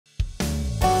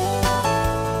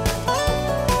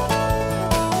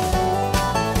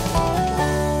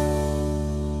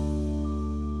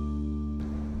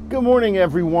Good morning,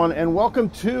 everyone, and welcome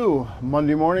to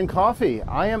Monday Morning Coffee.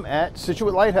 I am at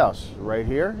Scituate Lighthouse right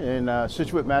here in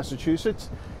Scituate,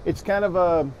 Massachusetts. It's kind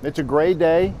of it's a gray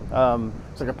day.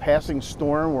 It's like a passing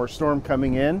storm or a storm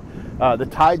coming in. The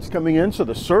tide's coming in, so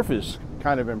the surf is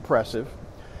kind of impressive.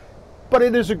 But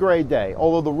it is a gray day.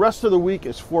 Although the rest of the week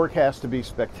is forecast to be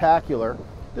spectacular,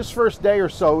 this first day or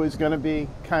so is going to be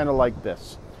kind of like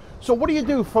this. So what do you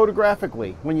do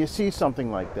photographically when you see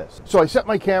something like this? So I set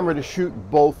my camera to shoot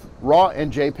both RAW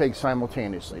and JPEG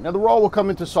simultaneously. Now the RAW will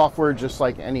come into software just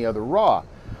like any other RAW.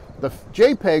 The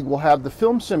JPEG will have the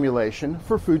film simulation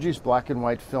for Fuji's black and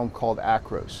white film called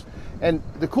Acros. And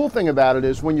the cool thing about it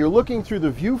is when you're looking through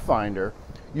the viewfinder,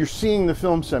 you're seeing the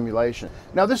film simulation.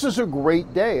 Now this is a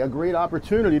great day, a great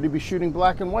opportunity to be shooting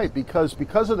black and white because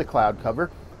of the cloud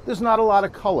cover, there's not a lot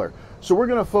of color. So we're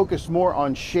going to focus more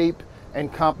on shape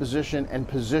and composition and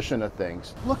position of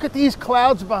things. Look at these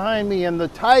clouds behind me, and the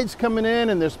tide's coming in,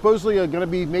 and there's supposedly going to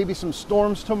be maybe some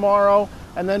storms tomorrow,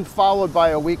 and then followed by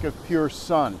a week of pure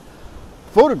sun.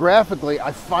 Photographically,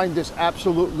 I find this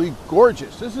absolutely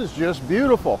gorgeous. This is just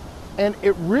beautiful, and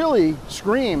it really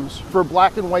screams for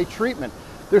black and white treatment.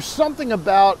 There's something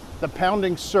about the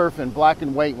pounding surf in black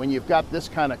and white when you've got this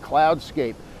kind of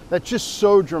cloudscape that's just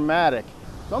so dramatic.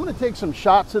 So I'm going to take some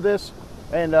shots of this,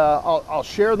 and I'll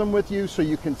share them with you so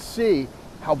you can see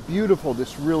how beautiful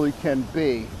this really can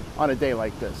be on a day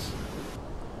like this.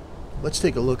 Let's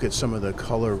take a look at some of the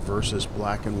color versus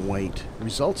black and white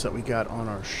results that we got on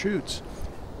our shoots.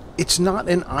 It's not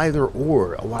an either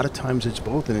or. A lot of times it's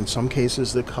both, and in some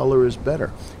cases the color is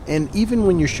better. And even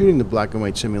when you're shooting the black and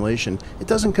white simulation, it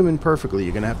doesn't come in perfectly.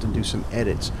 You're going to have to do some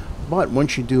edits. But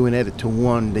once you do an edit to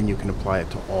one, then you can apply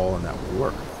it to all, and that will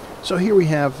work. So here we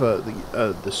have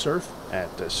the surf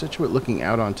at Scituate looking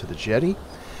out onto the jetty.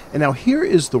 And now here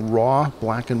is the raw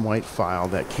black and white file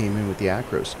that came in with the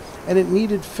Acros. And it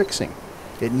needed fixing.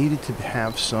 It needed to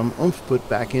have some oomph put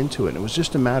back into it. It was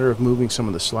just a matter of moving some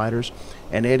of the sliders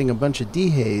and adding a bunch of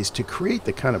dehaze to create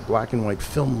the kind of black and white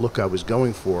film look I was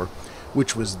going for,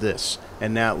 which was this.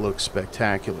 And that looks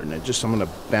spectacular. Now I'm going to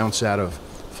bounce out of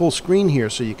full screen here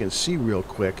so you can see real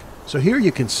quick. So here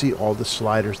you can see all the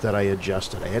sliders that I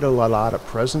adjusted. I added a lot of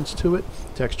presence to it,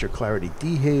 texture, clarity,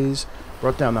 dehaze,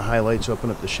 brought down the highlights,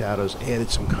 opened up the shadows, added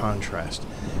some contrast.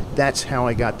 That's how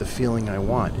I got the feeling I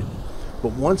wanted.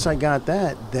 But once I got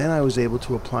that, then I was able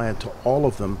to apply it to all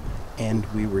of them,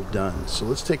 and we were done. So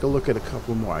let's take a look at a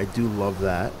couple more. I do love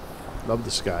that. Love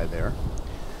the sky there.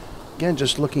 Again,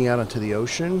 just looking out onto the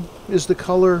ocean. Is the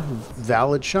color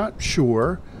valid shot?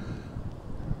 Sure.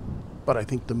 But I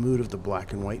think the mood of the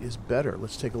black and white is better.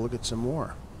 Let's take a look at some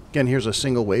more. Again, here's a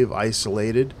single wave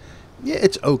isolated. Yeah,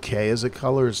 it's okay as a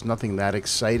color. It's nothing that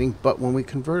exciting. But when we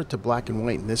convert it to black and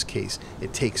white, in this case,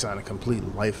 it takes on a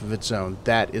complete life of its own.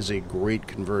 That is a great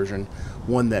conversion,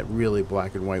 one that really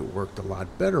black and white worked a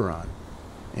lot better on.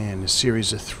 And a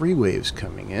series of 3 waves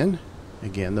coming in.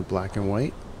 Again, the black and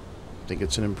white. I think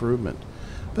it's an improvement.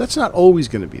 But that's not always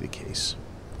going to be the case.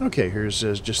 Okay, here's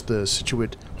just the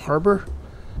Scituate Harbor.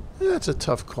 That's a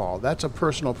tough call. That's a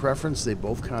personal preference. They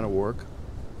both kind of work.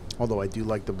 Although I do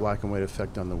like the black and white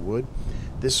effect on the wood.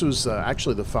 This was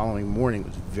actually the following morning. It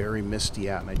was very misty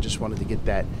out, and I just wanted to get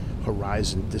that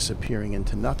horizon disappearing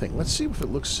into nothing. Let's see if it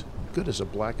looks good as a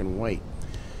black and white.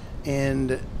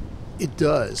 And it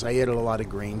does. I added a lot of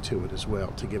grain to it as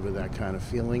well to give it that kind of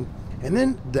feeling. And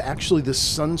then actually the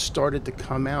sun started to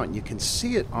come out, and you can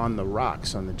see it on the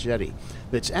rocks on the jetty.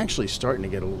 It's actually starting to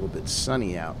get a little bit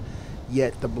sunny out.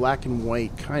 Yet the black and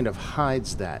white kind of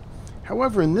hides that.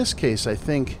 However, in this case, I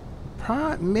think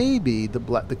maybe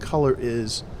the color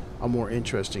is a more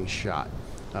interesting shot.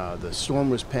 The storm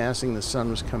was passing, the sun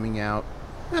was coming out.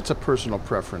 That's a personal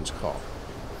preference call.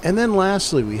 And then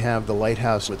lastly, we have the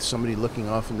lighthouse with somebody looking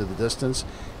off into the distance,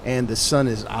 and the sun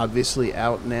is obviously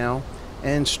out now.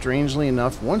 And strangely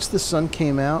enough, once the sun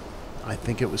came out, I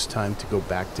think it was time to go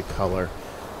back to color.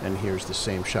 And here's the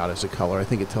same shot as a color. I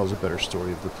think it tells a better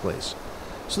story of the place.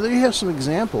 So there you have some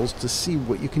examples to see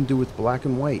what you can do with black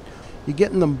and white. You're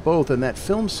getting them both, and that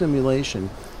film simulation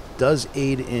does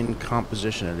aid in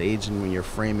composition. It aids in when you're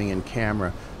framing in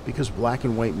camera because black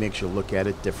and white makes you look at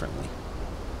it differently.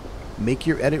 Make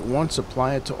your edit once,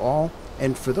 apply it to all,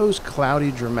 and for those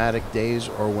cloudy, dramatic days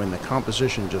or when the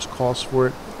composition just calls for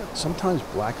it, sometimes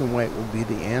black and white will be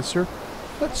the answer,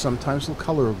 but sometimes the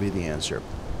color will be the answer.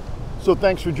 So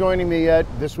thanks for joining me at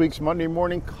this week's Monday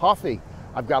Morning Coffee.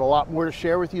 I've got a lot more to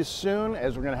share with you soon,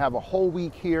 as we're going to have a whole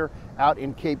week here out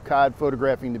in Cape Cod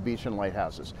photographing the beach and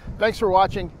lighthouses. Thanks for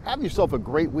watching. Have yourself a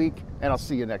great week, and I'll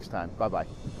see you next time. Bye-bye.